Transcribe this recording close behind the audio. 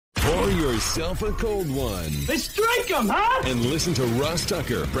Pour yourself a cold one. Let's drink them, huh? And listen to Ross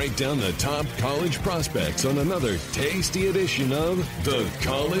Tucker break down the top college prospects on another tasty edition of The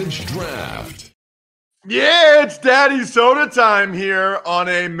College Draft. Yeah, it's Daddy Soda time here on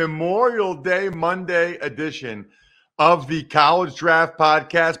a Memorial Day Monday edition of the College Draft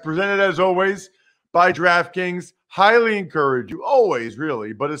Podcast, presented as always by DraftKings. Highly encourage you, always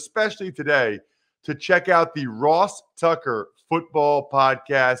really, but especially today, to check out the Ross Tucker Football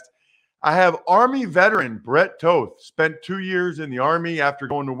Podcast. I have Army veteran Brett Toth, spent 2 years in the Army after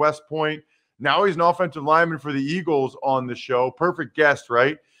going to West Point. Now he's an offensive lineman for the Eagles on the show. Perfect guest,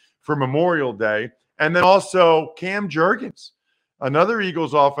 right, for Memorial Day. And then also Cam Jurgens, another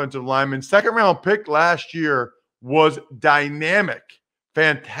Eagles offensive lineman. Second-round pick last year, was dynamic,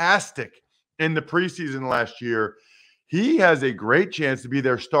 fantastic in the preseason last year. He has a great chance to be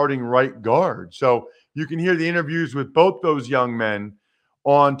their starting right guard. So you can hear the interviews with both those young men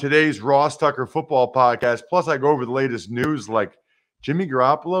on today's Ross Tucker Football Podcast. Plus, I go over the latest news like Jimmy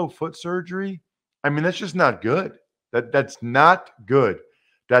Garoppolo, foot surgery. I mean, that's just not good. That's not good.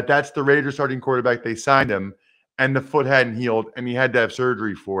 That's the Raiders starting quarterback. They signed him, and the foot hadn't healed, and he had to have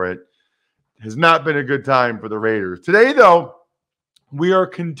surgery for it. Has not been a good time for the Raiders. Today, though, we are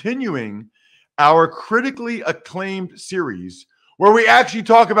continuing our critically acclaimed series where we actually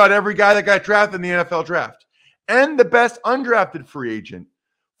talk about every guy that got drafted in the NFL draft and the best undrafted free agent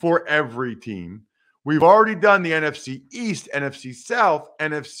for every team. We've already done the NFC East, NFC South,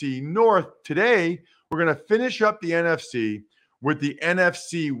 NFC North. Today, we're going to finish up the NFC with the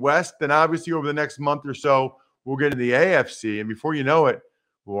NFC West. Then obviously over the next month or so, we'll get to the AFC. And before you know it,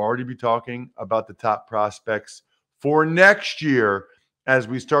 we'll already be talking about the top prospects for next year as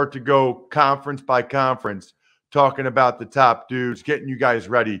we start to go conference by conference, talking about the top dudes, getting you guys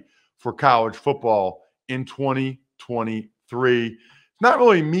ready for college football in 2023. It's not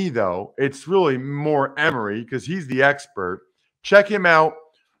really me, though. It's really more Emory because he's the expert. Check him out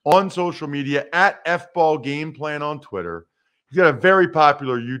on social media at FBall Game Plan on Twitter. He's got a very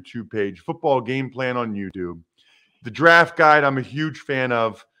popular YouTube page, Football Game Plan on YouTube. The draft guide, I'm a huge fan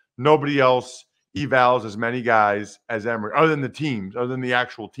of. Nobody else evals as many guys as Emory, other than the teams, other than the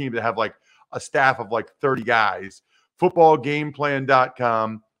actual team that have like a staff of like 30 guys.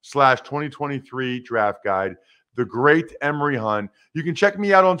 Footballgameplan.com/2023 draft guide. The great Emory Hunt. You can check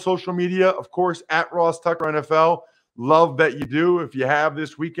me out on social media, of course, at Ross Tucker NFL. Love that you do. If you have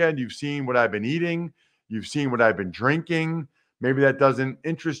this weekend, you've seen what I've been eating. You've seen what I've been drinking. Maybe that doesn't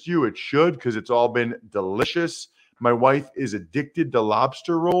interest you. It should, because it's all been delicious. My wife is addicted to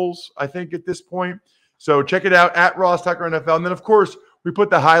lobster rolls, I think, at this point. So check it out at Ross Tucker NFL. And then, of course, we put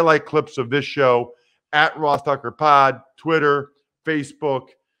the highlight clips of this show at Ross Tucker Pod, Twitter, Facebook,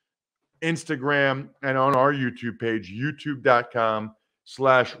 Instagram, and on our YouTube page,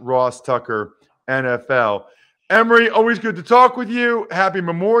 youtube.com/Ross Tucker NFL. Emory, always good to talk with you. Happy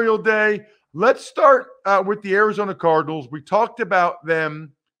Memorial Day. Let's start with the Arizona Cardinals. We talked about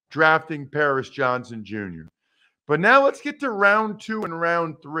them drafting Paris Johnson Jr. But now let's get to round 2 and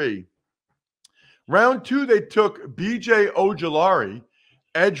round 3. Round 2, they took B.J. Ojulari,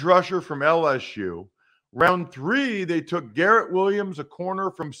 edge rusher from LSU. Round 3, they took Garrett Williams, a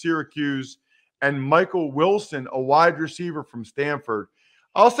corner from Syracuse, and Michael Wilson, a wide receiver from Stanford.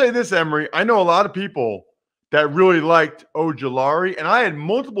 I'll say this, Emory. I know a lot of people that really liked Ojulari, and I had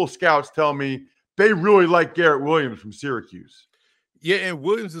multiple scouts tell me they really like Garrett Williams from Syracuse. Yeah, and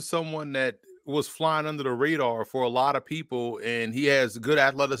Williams is someone that was flying under the radar for a lot of people, and he has good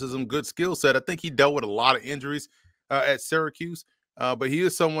athleticism, good skill set. I think he dealt with a lot of injuries at Syracuse, but he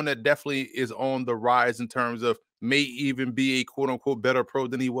is someone that definitely is on the rise in terms of may even be a quote-unquote better pro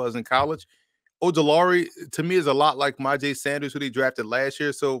than he was in college. Ojulari, to me, is a lot like Myjai Sanders, who they drafted last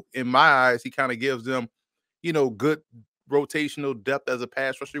year. So in my eyes, he kind of gives them, good rotational depth as a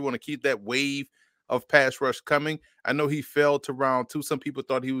pass rusher. You want to keep that wave of pass rush coming. I know he fell to round 2. Some people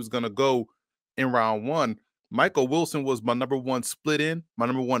thought he was going to go in round 1. Michael Wilson was my number 1 split in, my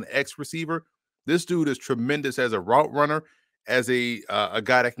number 1 X receiver. This dude is tremendous as a route runner, as a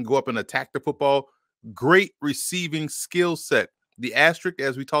guy that can go up and attack the football. Great receiving skill set. The asterisk,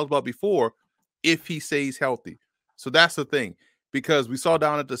 as we talked about before, if he stays healthy. So that's the thing, because we saw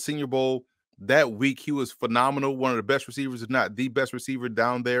down at the Senior Bowl that week, he was phenomenal. One of the best receivers, if not the best receiver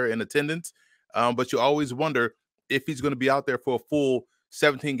down there in attendance. But you always wonder if he's going to be out there for a full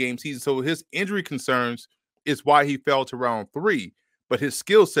 17-game season. So his injury concerns is why he fell to round 3, but his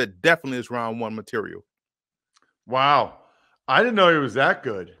skill set definitely is round 1 material. Wow. I didn't know he was that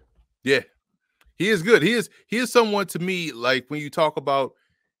good. Yeah, he is good. He is someone, to me, like when you talk about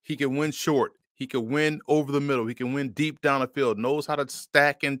he can win short, He can win over the middle. He can win deep down the field, knows how to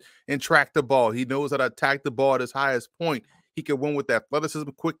stack and track the ball. He knows how to attack the ball at his highest point. He can win with athleticism,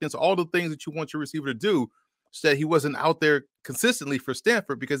 quickness, all the things that you want your receiver to do, so that he wasn't out there consistently for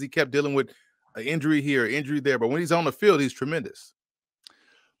Stanford because he kept dealing with an injury here, injury there. But when he's on the field, he's tremendous.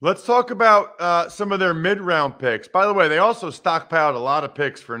 Let's talk about some of their mid-round picks. By the way, they also stockpiled a lot of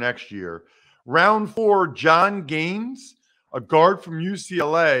picks for next year. Round 4, John Gaines, a guard from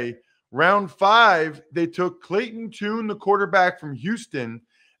UCLA. Round 5, they took Clayton Tune, the quarterback from Houston,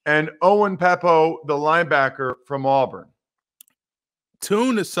 and Owen Papo, the linebacker from Auburn.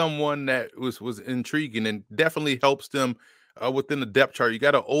 Tune is someone that was intriguing and definitely helps them within the depth chart. You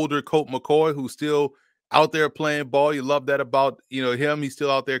got an older Colt McCoy who's still out there playing ball. You love that about him. He's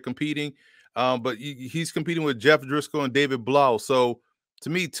still out there competing, but he's competing with Jeff Driscoll and David Blau. So to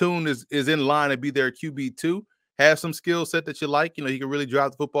me, Tune is in line to be their QB2. Has some skill set that you like. He can really drive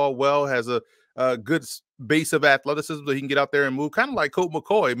the football well. Has a good base of athleticism, so he can get out there and move. Kind of like Colt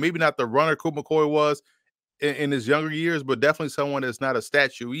McCoy. Maybe not the runner Colt McCoy was in his younger years, but definitely someone that's not a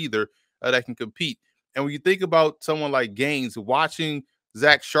statue either that can compete. And when you think about someone like Gaines, watching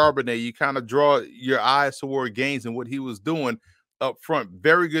Zach Charbonnet, you kind of draw your eyes toward Gaines and what he was doing up front.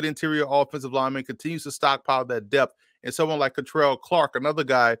 Very good interior offensive lineman, continues to stockpile that depth. And someone like Contrell Clark, another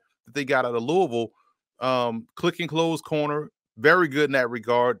guy that they got out of Louisville, click and close corner, very good in that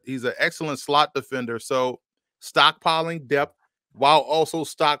regard. He's an excellent slot defender. So stockpiling depth while also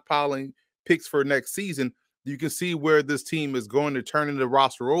stockpiling picks for next season. You can see where this team is going to turn the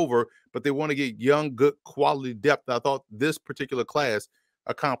roster over, but they want to get young, good quality depth. I thought this particular class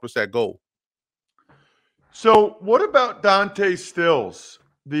accomplished that goal. So what about Dante Stills,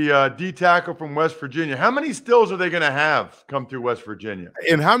 the D tackle from West Virginia? How many Stills are they going to have come through West Virginia?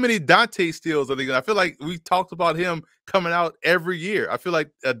 And how many Dante Stills are they going to? I feel like we talked about him coming out every year. I feel like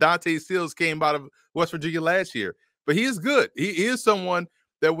Dante Stills came out of West Virginia last year, but he is good. He is someone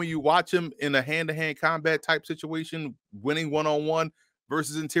that when you watch him in a hand-to-hand combat type situation, winning one-on-one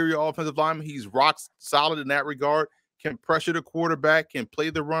versus interior offensive lineman, he's rock solid in that regard, can pressure the quarterback, can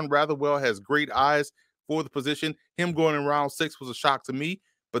play the run rather well, has great eyes for the position. Him going in round 6 was a shock to me,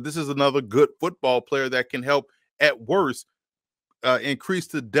 but this is another good football player that can help, at worst, increase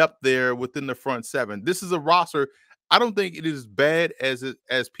the depth there within the front 7. This is a roster. I don't think it is as bad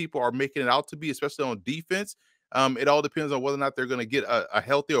as people are making it out to be, especially on defense. It all depends on whether or not they're going to get a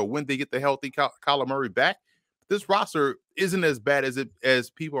healthy, or when they get the healthy Kyler Murray back. This roster isn't as bad as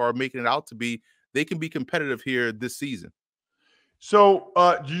people are making it out to be. They can be competitive here this season. So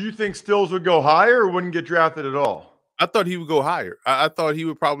do you think Stills would go higher or wouldn't get drafted at all? I thought he would go higher. I thought he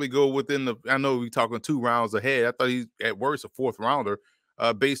would probably go within I know we're talking 2 rounds ahead. I thought he's at worst a 4th rounder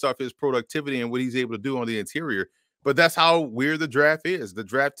based off his productivity and what he's able to do on the interior. But that's how weird the draft is. The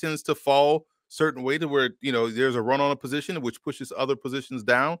draft tends to fall certain way to where there's a run on a position which pushes other positions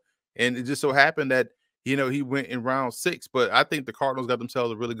down, and it just so happened that he went in round 6. But I think the Cardinals got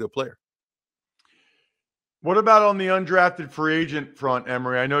themselves a really good player. What about on the undrafted free agent front,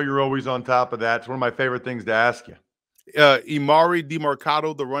 Emory? I know you're always on top of that. It's one of my favorite things to ask you. Imari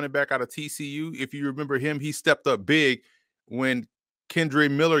DeMarcado, the running back out of TCU, if you remember him, he stepped up big when Kendre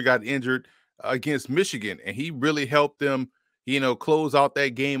Miller got injured against Michigan, and he really helped them close out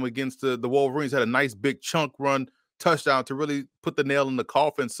that game against the Wolverines. Had a nice big chunk run touchdown to really put the nail in the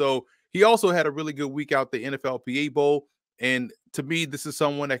coffin. So he also had a really good week out the NFLPA Bowl. And to me, this is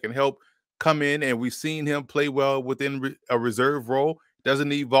someone that can help come in, and we've seen him play well within a reserve role. Doesn't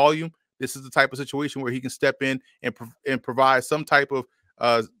need volume. This is the type of situation where he can step in and provide some type of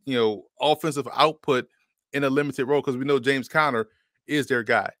offensive output in a limited role, because we know James Conner is their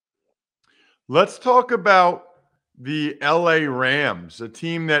guy. Let's talk about the LA Rams, a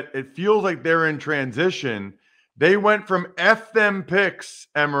team that it feels like they're in transition. They went from F them picks,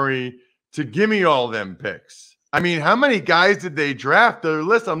 Emory, to gimme all them picks. I mean, how many guys did they draft? The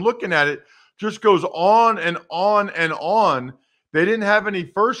list, I'm looking at it, just goes on and on and on. They didn't have any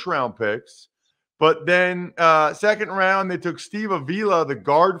first-round picks, but then second round, they took Steve Avila, the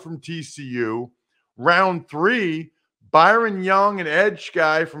guard from TCU. Round 3, Byron Young, an edge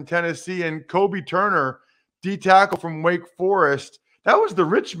guy from Tennessee, and Kobe Turner, D tackle from Wake Forest. That was the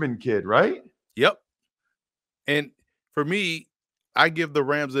Richmond kid, right? Yep. And for me, I give the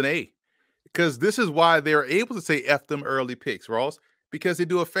Rams an A, because this is why they're able to say F them early picks, Ross, because they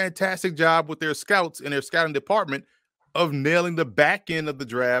do a fantastic job with their scouts and their scouting department of nailing the back end of the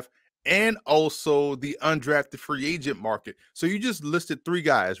draft and also the undrafted free agent market. So you just listed 3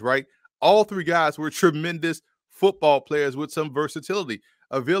 guys, right? All 3 guys were tremendous football players with some versatility.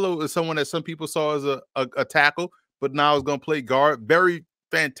 Avila is someone that some people saw as a tackle, but now is going to play guard. Very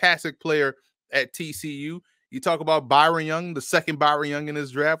fantastic player at TCU. You talk about Byron Young, the second Byron Young in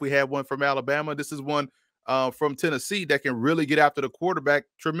this draft. We had one from Alabama. This is one from Tennessee that can really get after the quarterback.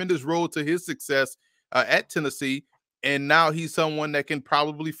 Tremendous road to his success at Tennessee. And now he's someone that can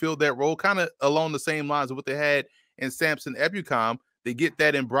probably fill that role, kind of along the same lines of what they had in Samson Ebukam. They get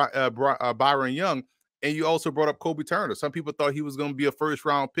that in Byron Young. And you also brought up Kobe Turner. Some people thought he was going to be a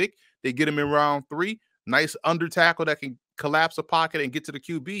first-round pick. They get him in round 3. Nice under tackle that can collapse a pocket and get to the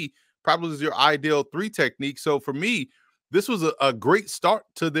QB. Probably is your ideal 3 technique. So for me, this was a great start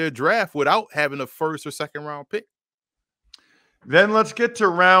to their draft without having a first or second round pick. Then let's get to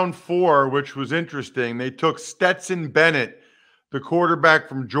round 4, which was interesting. They took Stetson Bennett, the quarterback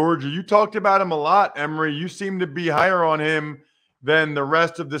from Georgia. You talked about him a lot, Emory. You seem to be higher on him than the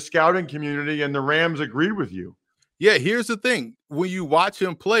rest of the scouting community, and the Rams agreed with you. Yeah, here's the thing. When you watch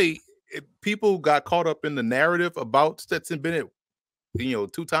him play, people got caught up in the narrative about Stetson Bennett,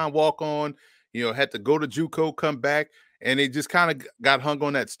 2-time walk-on, had to go to JUCO, come back, and they just kind of got hung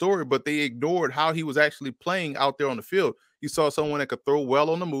on that story, but they ignored how he was actually playing out there on the field. You saw someone that could throw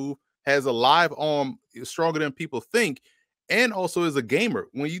well on the move, has a live arm, stronger than people think, and also is a gamer.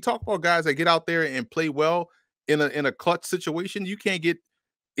 When you talk about guys that get out there and play well in a clutch situation, you can't get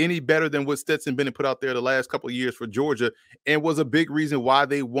any better than what Stetson Bennett put out there the last couple of years for Georgia, and was a big reason why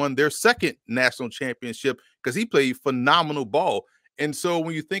they won their second national championship, because he played phenomenal ball. And so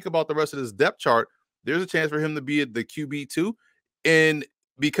when you think about the rest of this depth chart, there's a chance for him to be at the QB2. And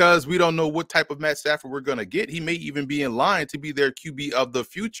because we don't know what type of Matt Stafford we're going to get, he may even be in line to be their QB of the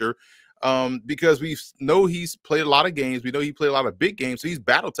future, because we know he's played a lot of games. We know he played a lot of big games. So he's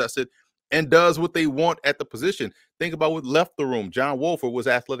battle tested and does what they want at the position. Think about what left the room. John Wolford was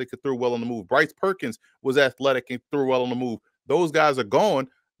athletic and threw well on the move. Bryce Perkins was athletic and threw well on the move. Those guys are gone.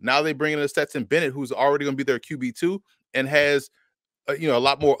 Now they bring in a Stetson Bennett, who's already going to be their QB2 and has a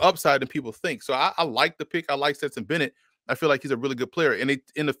lot more upside than people think. So I like the pick. I like Stetson Bennett. I feel like he's a really good player. And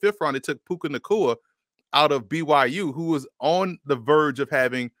in the 5th round, they took Puka Nacua out of BYU, who was on the verge of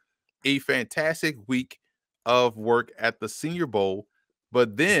having a fantastic week of work at the Senior Bowl.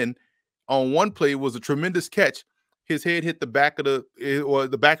 But then on one play was a tremendous catch. His head hit the back of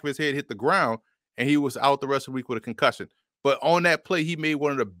the back of his head hit the ground, and he was out the rest of the week with a concussion. But on that play, he made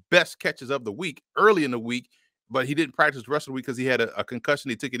one of the best catches of the week early in the week, but he didn't practice the rest of the week because he had a concussion.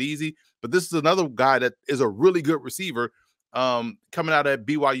 He took it easy. But this is another guy that is a really good receiver coming out of that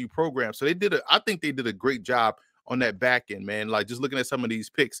BYU program. So I think they did a great job on that back end, man. Like, just looking at some of these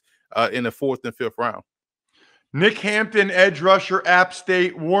picks in the 4th and 5th round. Nick Hampton, edge rusher, App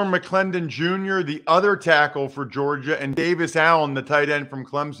State. Warren McClendon Jr., the other tackle for Georgia, and Davis Allen, the tight end from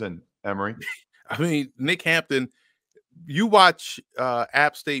Clemson. Emory. I mean, Nick Hampton, you watch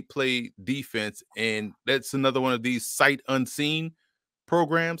App State play defense, and that's another one of these sight unseen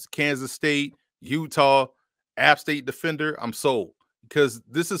programs. Kansas State, Utah, App State defender. I'm sold, because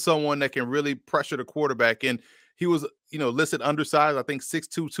this is someone that can really pressure the quarterback. And he was, listed undersized, I think 6'2",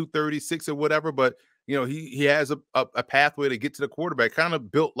 236 or whatever, but he has a pathway to get to the quarterback, kind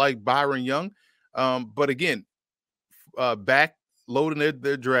of built like Byron Young. But again, back loading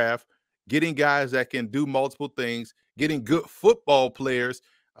their draft, getting guys that can do multiple things, getting good football players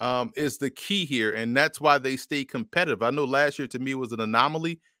is the key here. And that's why they stay competitive. I know last year to me was an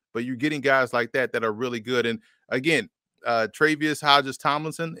anomaly, but you're getting guys like that are really good. And again, Travius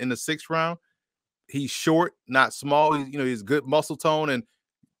Hodges-Tomlinson in the 6th round, he's short, not small. He's good muscle tone and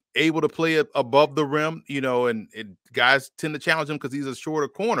able to play above the rim, and guys tend to challenge him because he's a shorter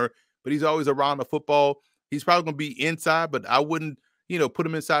corner, but he's always around the football. He's probably going to be inside, but I wouldn't, put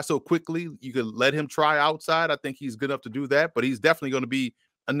him inside so quickly. You could let him try outside. I think he's good enough to do that, but he's definitely going to be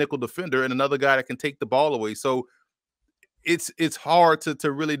a nickel defender and another guy that can take the ball away. So it's hard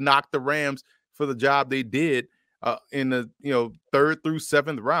to really knock the Rams for the job they did in the 3rd through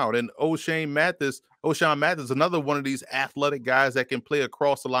 7th round. And O'Shawn Mathis, another one of these athletic guys that can play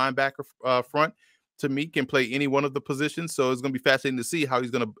across the linebacker front. To me, can play any one of the positions. So it's going to be fascinating to see how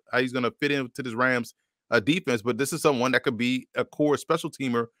he's going to fit into this Rams defense. But this is someone that could be a core special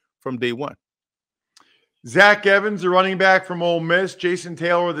teamer from day one. Zach Evans, the running back from Ole Miss. Jason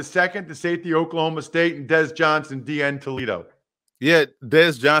Taylor, the second, the safety, Oklahoma State, and Des Johnson, DN, Toledo. Yeah,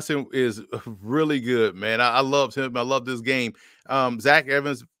 Des Johnson is really good, man. I loved him. I love this game. Zach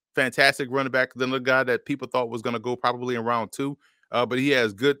Evans, fantastic running back. Then the guy that people thought was going to go probably in round 2, but he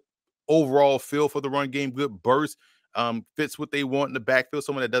has good overall feel for the run game, good burst, fits what they want in the backfield,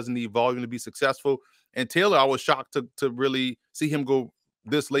 someone that doesn't need volume to be successful. And Taylor, I was shocked to really see him go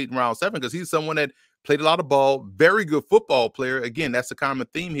this late in round 7, because he's someone that played a lot of ball, very good football player. Again, that's a common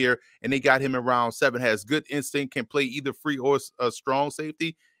theme here. And they got him in round 7, has good instinct, can play either free or a strong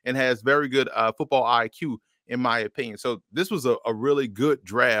safety, and has very good football IQ, in my opinion. So this was a really good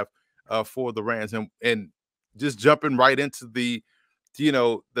draft for the Rams, and just jumping right into the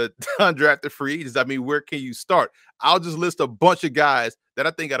the undrafted free agents. I mean, where can you start? I'll just list a bunch of guys that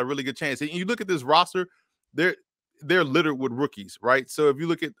I think got a really good chance. And you look at this roster, they're littered with rookies, right? So if you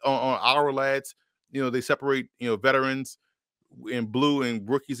look at on our lads, they separate veterans in blue and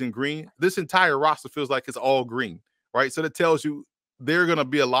rookies in green. This entire roster feels like it's all green, right? So that tells you there are going to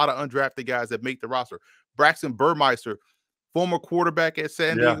be a lot of undrafted guys that make the roster. Braxton Burmeister, former quarterback at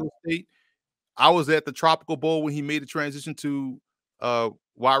San Diego State. I was at the Tropical Bowl when he made the transition to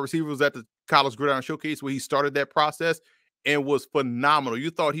wide receiver. Was at the College Gridiron Showcase where he started that process and was phenomenal. You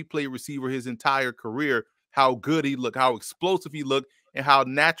thought he played receiver his entire career, how good he looked, how explosive he looked, and how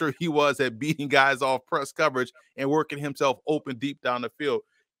natural he was at beating guys off press coverage and working himself open deep down the field.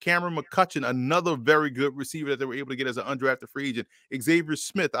 Cameron McCutcheon, another very good receiver that they were able to get as an undrafted free agent. Xavier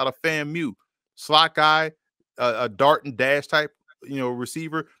Smith out of FAMU, slot guy, a dart and dash type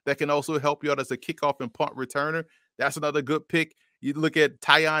receiver that can also help you out as a kickoff and punt returner. That's another good pick. You look at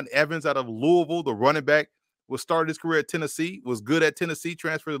Tyon Evans out of Louisville, the running back, started his career at Tennessee, was good at Tennessee,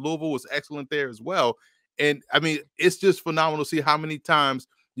 transferred to Louisville, was excellent there as well. And I mean, it's just phenomenal to see how many times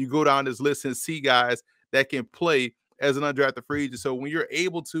you go down this list and see guys that can play as an undrafted free agent. So when you're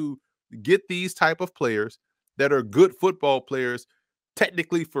able to get these type of players that are good football players,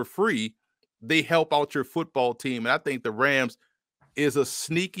 technically for free, they help out your football team. And I think the Rams is a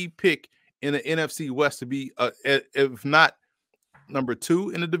sneaky pick in the NFC West to be, if not number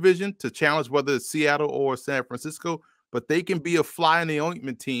 2 in the division, to challenge whether it's Seattle or San Francisco, but they can be a fly in the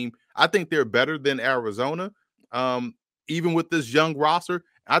ointment team. I think they're better than Arizona, even with this young roster.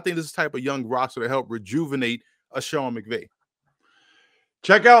 I think this is the type of young roster to help rejuvenate a Sean McVay.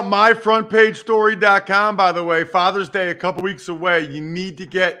 Check out myfrontpagestory.com, by the way. Father's Day a couple weeks away. You need to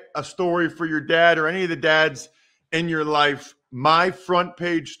get a story for your dad or any of the dads in your life.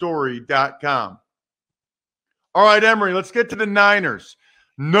 myfrontpagestory.com. All right, Emory, let's get to the Niners.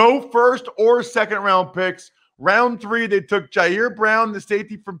 No first or second round picks. Round 3, they took Jair Brown, the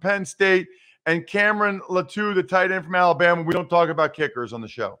safety from Penn State, and Cameron Latou, the tight end from Alabama. We don't talk about kickers on the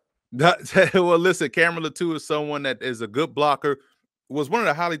show. Well, listen, Cameron Latou is someone that is a good blocker, was one of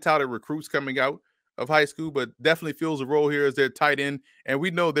the highly touted recruits coming out of high school, but definitely fills a role here as their tight end. And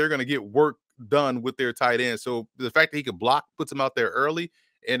we know they're going to get work done with their tight end. So the fact that he can block puts him out there early,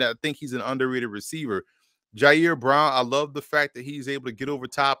 and I think he's an underrated receiver. Jair Brown, I love the fact that he's able to get over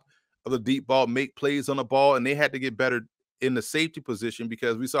top of the deep ball, make plays on the ball, and they had to get better in the safety position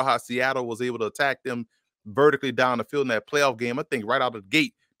because we saw how Seattle was able to attack them vertically down the field in that playoff game. I think right out of the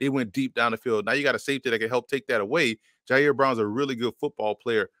gate, they went deep down the field. Now you got a safety that can help take that away. Jair Brown's a really good football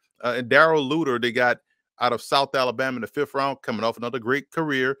player. And Darrell Luter, they got out of South Alabama in the 5th round, coming off another great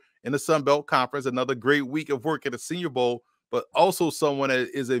career in the Sun Belt Conference, another great week of work at the Senior Bowl, but also someone that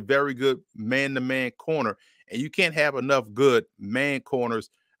is a very good man-to-man corner. And you can't have enough good man corners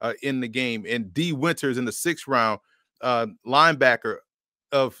in the game. And D. Winters in the 6th round, linebacker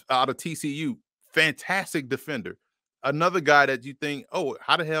out of TCU, fantastic defender. Another guy that you think, oh,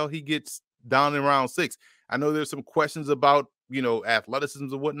 how the hell he gets down in round 6? I know there's some questions about, athleticism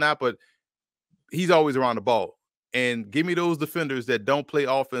and whatnot, but he's always around the ball. And give me those defenders that don't play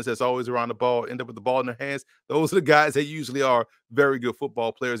offense that's always around the ball, end up with the ball in their hands. Those are the guys that usually are very good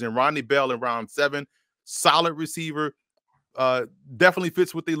football players. And Ronnie Bell in round 7, solid receiver, definitely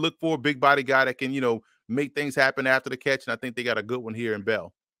fits what they look for. Big body guy that can, make things happen after the catch. And I think they got a good one here in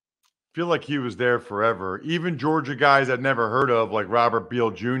Bell. Feel like he was there forever. Even Georgia guys I'd never heard of, like Robert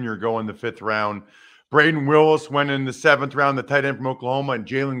Beal Jr. going the 5th round. Braden Willis went in the 7th round, the tight end from Oklahoma, and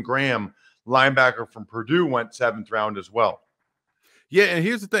Jalen Graham, linebacker from Purdue, went 7th round as well. Yeah, and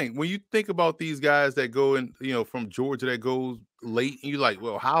here's the thing. When you think about these guys that go in, from Georgia that goes late, and you're like,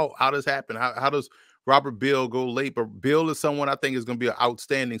 well, how does this happen? How does Robert Beal go late? But Beal is someone I think is going to be an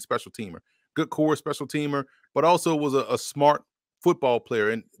outstanding special teamer. Good core special teamer, but also was a smart football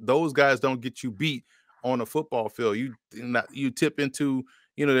player. And those guys don't get you beat on a football field. You tip into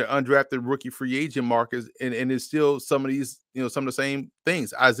their undrafted rookie free agent markers, and it's still some of these, some of the same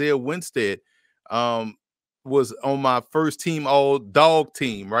things. Isaiah Winstead was on my first team all dog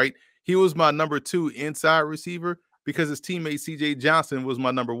team, right? He was my number 2 inside receiver because his teammate CJ Johnson was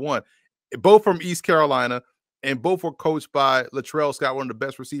my number 1. Both from East Carolina, and both were coached by Latrell Scott, one of the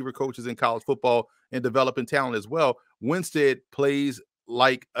best receiver coaches in college football and developing talent as well. Winstead plays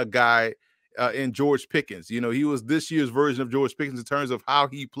like a guy in George Pickens. He was this year's version of George Pickens in terms of how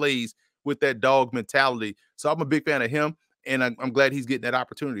he plays with that dog mentality. So I'm a big fan of him, and I'm glad he's getting that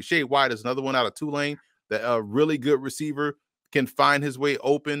opportunity. Shade White is another one out of Tulane, that really good receiver, can find his way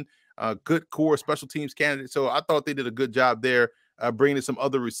open. Good core special teams candidate. So I thought they did a good job there, bringing in some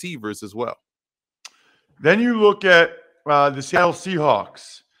other receivers as well. Then you look at the Seattle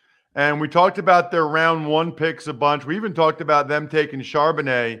Seahawks, and we talked about their round 1 picks a bunch. We even talked about them taking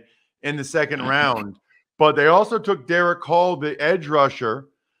Charbonnet in the second round, but they also took Derek Hall, the edge rusher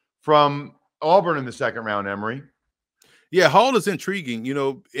from Auburn, in the second round, Emory. Yeah, Hall is intriguing,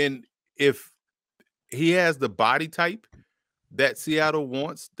 and if he has the body type that Seattle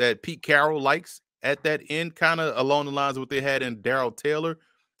wants, that Pete Carroll likes at that end, kind of along the lines of what they had in Darrell Taylor.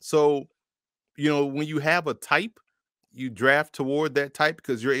 So, when you have a type, you draft toward that type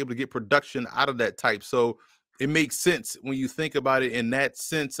because you're able to get production out of that type. So it makes sense when you think about it in that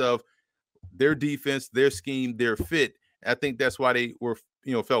sense of their defense, their scheme, their fit. I think that's why they were,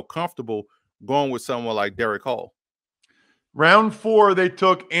 felt comfortable going with someone like Derek Hall. Round 4, they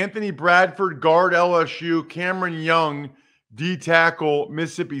took Anthony Bradford, guard LSU, Cameron Young, D tackle,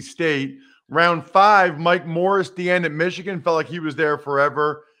 Mississippi State. Round 5, Mike Morris, the end at Michigan, felt like he was there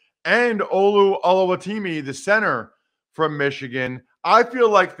forever. And Olu Oluwatimi, the center from Michigan. I feel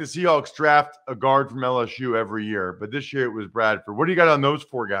like the Seahawks draft a guard from LSU every year, but this year it was Bradford. What do you got on those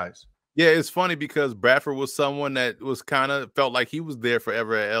 4 guys? Yeah, it's funny because Bradford was someone that was kind of felt like he was there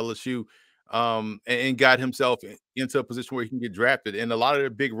forever at LSU, and got himself into a position where he can get drafted. And a lot of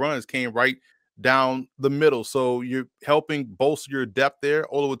their big runs came right down the middle. So you're helping bolster your depth there.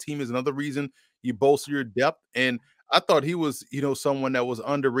 Oluwatimi is another reason you bolster your depth. And I thought he was, someone that was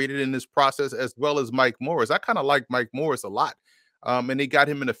underrated in this process, as well as Mike Morris. I kind of like Mike Morris a lot. And they got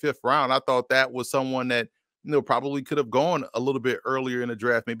him in the 5th round. I thought that was someone that, probably could have gone a little bit earlier in the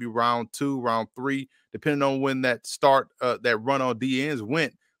draft, maybe round 2, round 3, depending on when that that run on D ends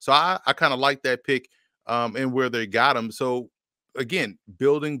went. So I kind of like that pick and where they got him. So again,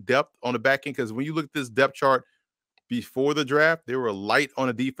 building depth on the back end, because when you look at this depth chart before the draft, they were light on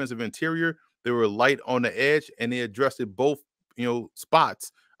the defensive interior. They were light on the edge, and they addressed it both,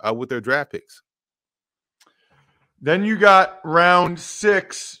 spots with their draft picks. Then you got round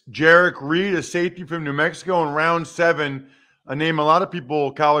 6, Jarek Reed, a safety from New Mexico, and round 7, a name a lot of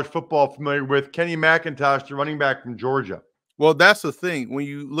people college football familiar with, Kenny McIntosh, the running back from Georgia. Well, that's the thing. When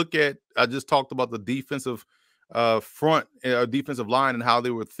you look at, I just talked about the defensive front, defensive line, and how they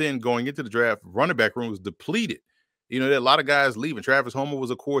were thin going into the draft. Running back room was depleted. There are a lot of guys leaving. Travis Homer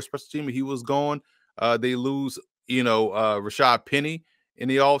was a core special teamer. He was gone. They lose, Rashad Penny in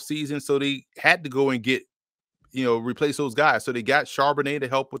the offseason. So they had to go and get, replace those guys. So they got Charbonnet to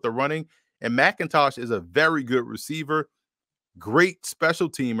help with the running. And McIntosh is a very good receiver, great special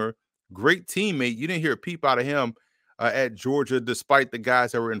teamer, great teammate. You didn't hear a peep out of him at Georgia, despite the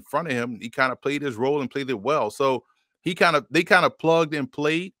guys that were in front of him. He kind of played his role and played it well. So they kind of plugged and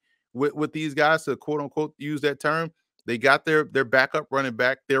played with these guys to quote unquote use that term. They got their backup running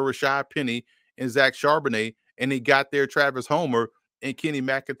back, their Rashad Penny and Zach Charbonnet, and they got their Travis Homer and Kenny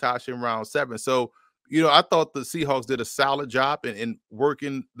McIntosh in round 7. So, I thought the Seahawks did a solid job in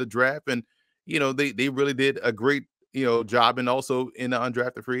working the draft, and they really did a great job, and also in the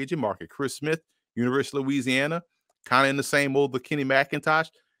undrafted free agent market. Chris Smith, University of Louisiana, kind of in the same mold with Kenny McIntosh,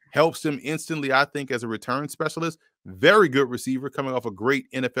 helps him instantly, I think, as a return specialist. Very good receiver, coming off a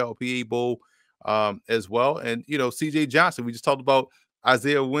great NFLPA Bowl as well. And CJ Johnson, we just talked about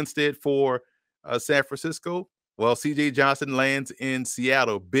Isaiah Winstead for San Francisco. Well, CJ Johnson lands in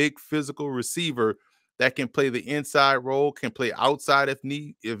Seattle. Big physical receiver that can play the inside role, can play outside if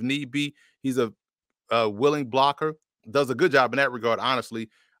need be. He's a willing blocker, does a good job in that regard, honestly.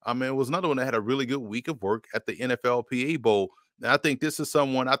 It was another one that had a really good week of work at the NFLPA Bowl. And I think this is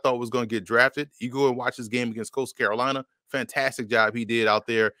someone I thought was going to get drafted. You go and watch this game against Coastal Carolina. Fantastic job he did out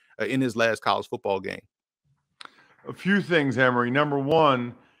there in his last college football game. A few things, Emory. Number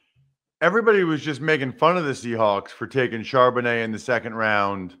one, everybody was just making fun of the Seahawks for taking Charbonnet in the 2nd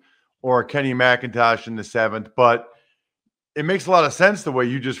round or Kenny McIntosh in the 7th, but it makes a lot of sense the way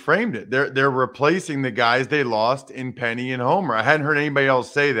you just framed it. They're replacing the guys they lost in Penny and Homer. I hadn't heard anybody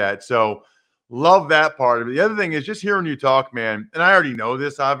else say that, so love that part of it. The other thing is just hearing you talk, man, and I already know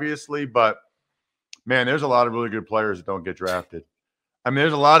this, obviously, but, man, there's a lot of really good players that don't get drafted.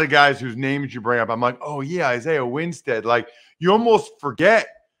 There's a lot of guys whose names you bring up. I'm like, oh, yeah, Isaiah Winstead. Like, you almost forget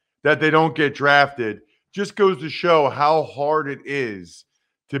that they don't get drafted. Just goes to show how hard it is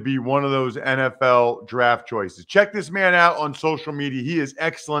to be one of those NFL draft choices. Check this man out on social media. He is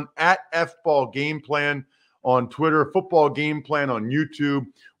excellent at FBall Game Plan on Twitter, Football Game Plan on YouTube.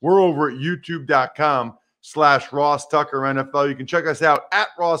 We're over at youtube.com/Ross Tucker NFL. You can check us out at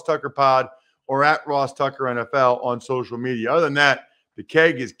Ross Tucker Pod or at Ross Tucker NFL on social media. Other than that, the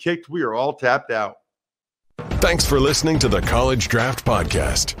keg is kicked. We are all tapped out. Thanks for listening to the College Draft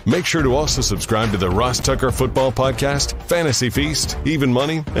Podcast. Make sure to also subscribe to the Ross Tucker Football Podcast, Fantasy Feast, Even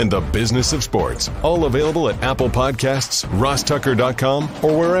Money, and The Business of Sports. All available at Apple Podcasts, rosstucker.com,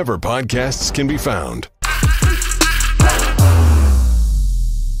 or wherever podcasts can be found.